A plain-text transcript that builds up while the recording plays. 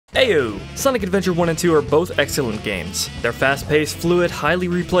Ayo! Sonic Adventure 1 and 2 are both excellent games. Their fast-paced, fluid, highly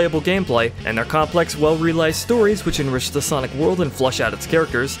replayable gameplay, and their complex, well-realized stories which enrich the Sonic world and flesh out its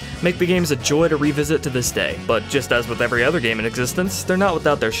characters, make the games a joy to revisit to this day. But just as with every other game in existence, they're not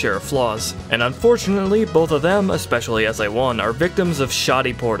without their share of flaws. And unfortunately, both of them, especially SA1, are victims of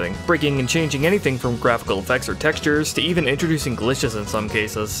shoddy porting, breaking and changing anything from graphical effects or textures to even introducing glitches in some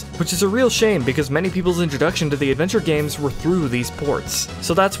cases. Which is a real shame because many people's introduction to the adventure games were through these ports.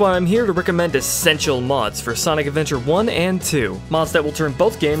 So that's why I'm here to recommend essential mods for Sonic Adventure 1 and 2. Mods that will turn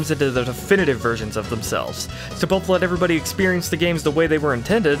both games into the definitive versions of themselves, to both let everybody experience the games the way they were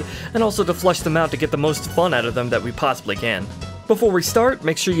intended, and also to flesh them out to get the most fun out of them that we possibly can. Before we start,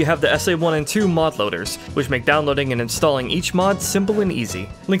 make sure you have the SA1 and 2 mod loaders, which make downloading and installing each mod simple and easy.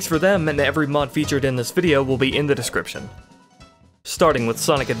 Links for them and every mod featured in this video will be in the description. Starting with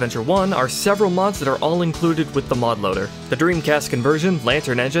Sonic Adventure 1 are several mods that are all included with the mod loader. The Dreamcast conversion,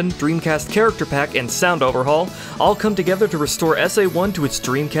 Lantern Engine, Dreamcast character pack, and sound overhaul all come together to restore SA1 to its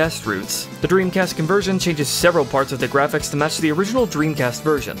Dreamcast roots. The Dreamcast conversion changes several parts of the graphics to match the original Dreamcast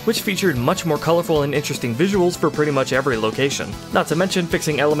version, which featured much more colorful and interesting visuals for pretty much every location, not to mention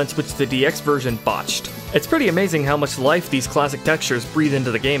fixing elements which the DX version botched. It's pretty amazing how much life these classic textures breathe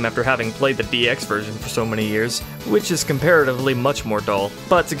into the game after having played the DX version for so many years, which is comparatively much more dull.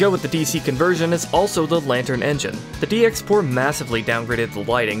 But to go with the DC conversion is also the Lantern Engine. The DX port massively downgraded the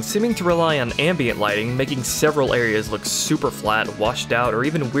lighting, seeming to rely on ambient lighting, making several areas look super flat, washed out, or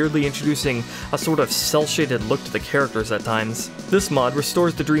even weirdly introducing a sort of cel-shaded look to the characters at times. This mod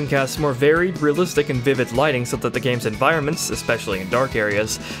restores the Dreamcast's more varied, realistic, and vivid lighting so that the game's environments, especially in dark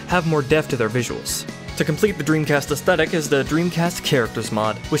areas, have more depth to their visuals. To complete the Dreamcast aesthetic is the Dreamcast Characters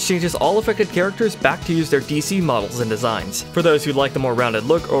mod, which changes all affected characters back to use their DC models and designs, for those who like the more rounded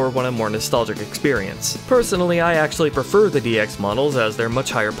look or want a more nostalgic experience. Personally, I actually prefer the DX models as they're much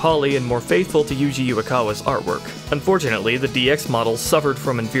higher poly and more faithful to Yuji Uekawa's artwork. Unfortunately, the DX models suffered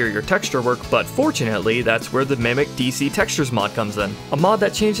from inferior texture work, but fortunately, that's where the Mimic DC Textures mod comes in. A mod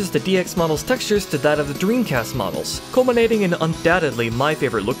that changes the DX models' textures to that of the Dreamcast models, culminating in undoubtedly my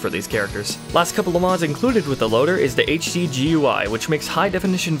favorite look for these characters. Last couple of mods included with the loader is the HD GUI, which makes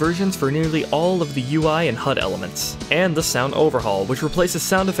high-definition versions for nearly all of the UI and HUD elements, and the Sound Overhaul, which replaces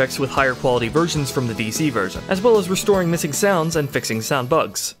sound effects with higher quality versions from the DC version, as well as restoring missing sounds and fixing sound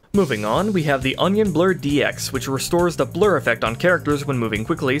bugs. Moving on, we have the Onion Blur DX, which restores the blur effect on characters when moving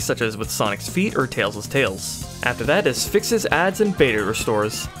quickly, such as with Sonic's feet or Tails' tails. After that is Fixes, Adds, and Beta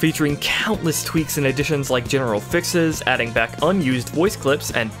Restores, featuring countless tweaks and additions like general fixes, adding back unused voice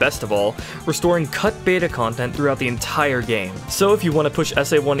clips, and best of all, restoring cut beta content throughout the entire game. So if you want to push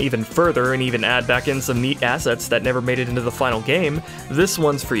SA1 even further and even add back in some neat assets that never made it into the final game, this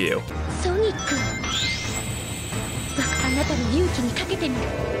one's for you. Sonic.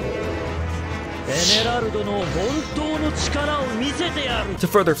 To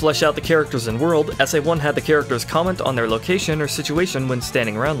further flesh out the characters and world, SA1 had the characters comment on their location or situation when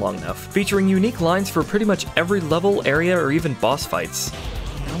standing around long enough, featuring unique lines for pretty much every level, area, or even boss fights.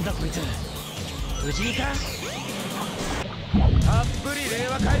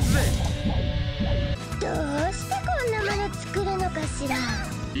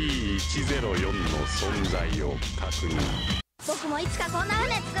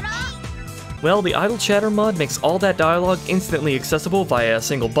 Well, the Idle Chatter mod makes all that dialogue instantly accessible via a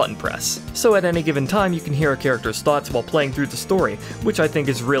single button press. So at any given time you can hear a character's thoughts while playing through the story, which I think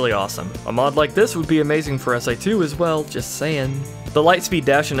is really awesome. A mod like this would be amazing for SA2 as well, just saying. The Lightspeed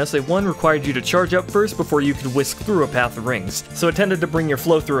Dash in SA1 required you to charge up first before you could whisk through a path of rings, so it tended to bring your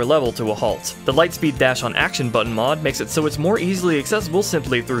flow through a level to a halt. The Lightspeed Dash on Action Button mod makes it so it's more easily accessible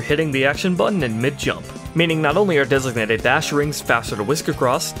simply through hitting the action button in mid-jump, meaning not only are designated dash rings faster to whisk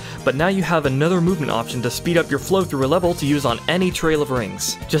across, but now you have another movement option to speed up your flow through a level to use on any trail of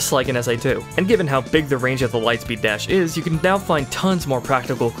rings, just like in SA2. And given how big the range of the Lightspeed Dash is, you can now find tons more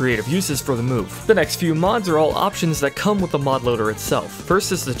practical creative uses for the move. The next few mods are all options that come with the mod loader itself.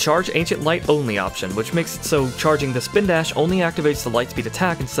 First is the Charge Ancient Light Only option, which makes it so charging the Spin Dash only activates the Lightspeed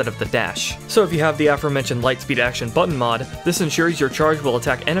attack instead of the dash. So if you have the aforementioned Lightspeed Action Button mod, this ensures your charge will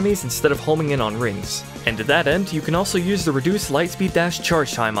attack enemies instead of homing in on rings. And to that end, you can also use the Reduce Lightspeed Dash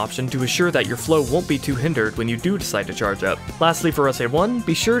Charge Time option to assure that your flow won't be too hindered when you do decide to charge up. Lastly for SA1,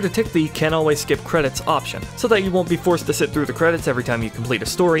 be sure to tick the Can Always Skip Credits option, so that you won't be forced to sit through the credits every time you complete a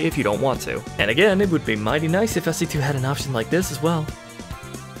story if you don't want to. And again, it would be mighty nice if SA2 had an option like this as well.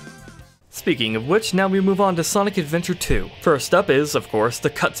 Speaking of which, now we move on to Sonic Adventure 2. First up is, of course, the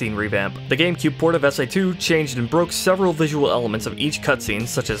cutscene revamp. The GameCube port of SA2 changed and broke several visual elements of each cutscene,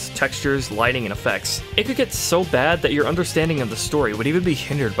 such as textures, lighting, and effects. It could get so bad that your understanding of the story would even be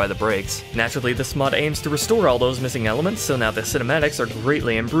hindered by the breaks. Naturally, this mod aims to restore all those missing elements, so now the cinematics are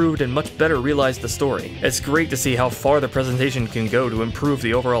greatly improved and much better realize the story. It's great to see how far the presentation can go to improve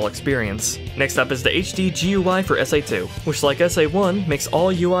the overall experience. Next up is the HD GUI for SA2, which like SA1, makes all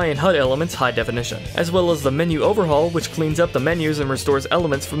UI and HUD elements high definition, as well as the menu overhaul, which cleans up the menus and restores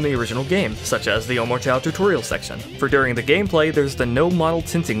elements from the original game, such as the Omochao tutorial section. For during the gameplay, there's the no model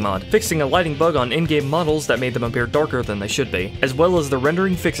tinting mod, fixing a lighting bug on in-game models that made them appear darker than they should be, as well as the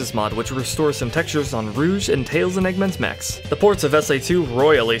rendering fixes mod, which restores some textures on Rouge and Tails and Eggman's mechs. The ports of SA2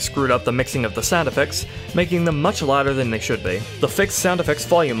 royally screwed up the mixing of the sound effects, making them much louder than they should be. The fixed sound effects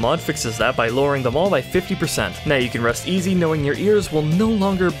volume mod fixes that by lowering them all by 50%. Now you can rest easy knowing your ears will no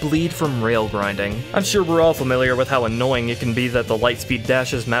longer bleed from rail grinding. I'm sure we're all familiar with how annoying it can be that the lightspeed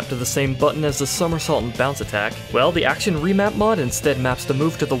dash is mapped to the same button as the somersault and bounce attack. Well, the action remap mod instead maps the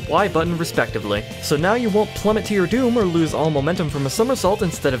move to the Y button respectively, so now you won't plummet to your doom or lose all momentum from a somersault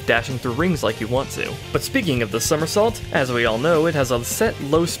instead of dashing through rings like you want to. But speaking of the somersault, as we all know, it has a set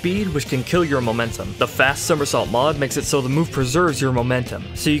low speed which can kill your momentum. The fast somersault mod makes it so the move preserves your momentum,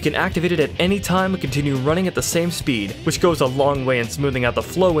 so you can activate it at any time and continue running at the same speed, which goes a long way in smoothing out the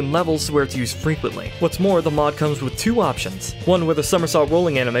flow in levels where it's used frequently. What's more, the mod comes with two options. One where the somersault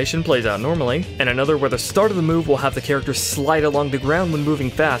rolling animation plays out normally, and another where the start of the move will have the character slide along the ground when moving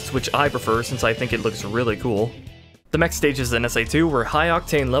fast, which I prefer since I think it looks really cool. The mech stages in SA2 were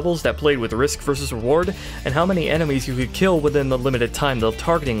high-octane levels that played with risk versus reward, and how many enemies you could kill within the limited time the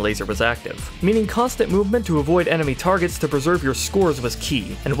targeting laser was active. Meaning constant movement to avoid enemy targets to preserve your scores was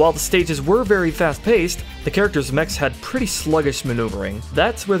key, and while the stages were very fast-paced, the characters' mechs had pretty sluggish maneuvering.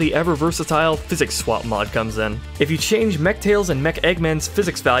 That's where the ever-versatile physics swap mod comes in. If you change Mech Tails and Mech Eggman's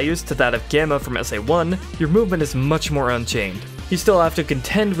physics values to that of Gamma from SA1, your movement is much more unchained. You still have to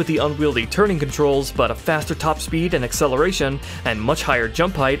contend with the unwieldy turning controls, but a faster top speed and acceleration, and much higher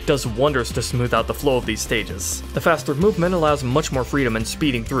jump height does wonders to smooth out the flow of these stages. The faster movement allows much more freedom in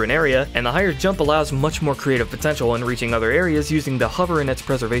speeding through an area, and the higher jump allows much more creative potential in reaching other areas using the hover and its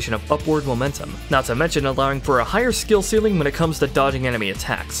preservation of upward momentum. Not to mention allowing for a higher skill ceiling when it comes to dodging enemy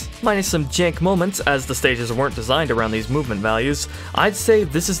attacks. Minus some jank moments, as the stages weren't designed around these movement values, I'd say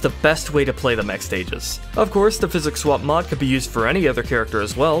this is the best way to play the mech stages. Of course, the physics swap mod could be used for any other character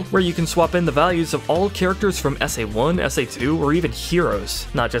as well, where you can swap in the values of all characters from SA1, SA2, or even heroes.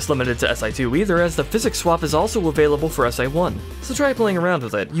 Not just limited to SA2 either, as the physics swap is also available for SA1. So try playing around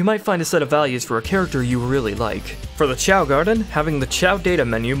with it, you might find a set of values for a character you really like. For the Chao Garden, having the Chao Data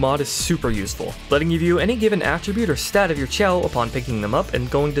menu mod is super useful, letting you view any given attribute or stat of your Chao upon picking them up and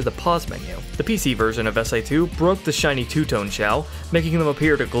going to the pause menu. The PC version of SA2 broke the shiny two-tone Chao, making them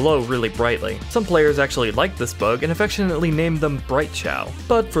appear to glow really brightly. Some players actually liked this bug and affectionately named them Bright Chao.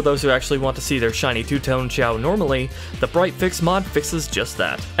 But for those who actually want to see their shiny two-tone Chao normally, the Bright Fix mod fixes just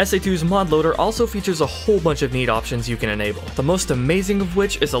that. SA2's mod loader also features a whole bunch of neat options you can enable, the most amazing of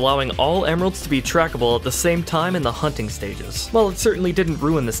which is allowing all emeralds to be trackable at the same time in the hunting stages. While it certainly didn't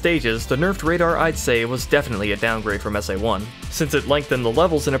ruin the stages, the nerfed radar I'd say was definitely a downgrade from SA1, since it lengthened the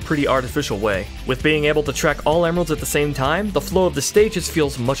levels in a pretty artificial way. With being able to track all emeralds at the same time, the flow of the stages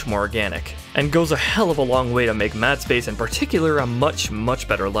feels much more organic, and goes a hell of a long way to make Mad Space in particular a much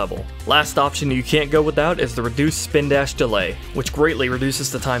better level. Last option you can't go without is the reduced spin dash delay, which greatly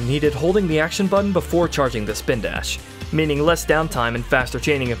reduces the time needed holding the action button before charging the spin dash, meaning less downtime and faster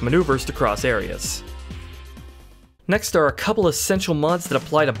chaining of maneuvers to cross areas. Next are a couple essential mods that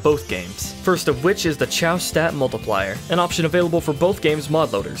apply to both games, first of which is the Chao Stat Multiplier, an option available for both games'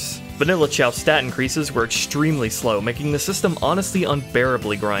 mod loaders. Vanilla Chao stat increases were extremely slow, making the system honestly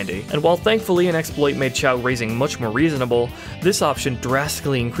unbearably grindy, and while thankfully an exploit made Chao raising much more reasonable, this option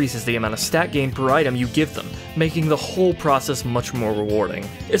drastically increases the amount of stat gain per item you give them, making the whole process much more rewarding.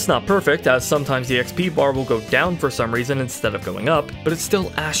 It's not perfect, as sometimes the XP bar will go down for some reason instead of going up, but it's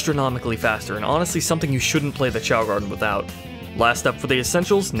still astronomically faster and honestly something you shouldn't play the Chao Garden without. Last up for the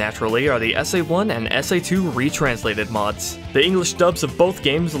essentials, naturally, are the SA1 and SA2 retranslated mods. The English dubs of both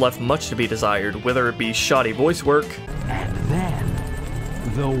games left much to be desired, whether it be shoddy voice work, and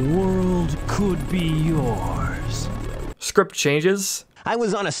then the world could be yours, script changes, I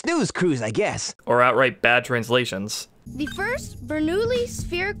was on a snooze cruise, I guess, or outright bad translations. The first Bernoulli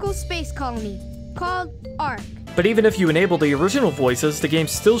spherical space colony, called ARC, But even if you enable the original voices, the game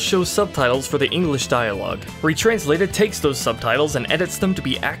still shows subtitles for the English dialogue. Retranslated takes those subtitles and edits them to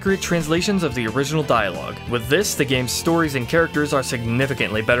be accurate translations of the original dialogue. With this, the game's stories and characters are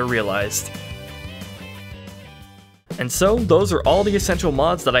significantly better realized. And so, those are all the essential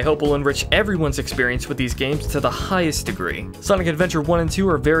mods that I hope will enrich everyone's experience with these games to the highest degree. Sonic Adventure 1 and 2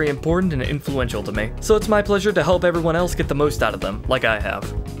 are very important and influential to me, so it's my pleasure to help everyone else get the most out of them, like I have.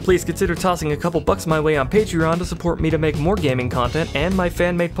 Please consider tossing a couple bucks my way on Patreon to support me to make more gaming content and my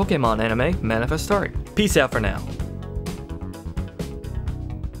fan-made Pokemon anime, Manifest Art. Peace out for now.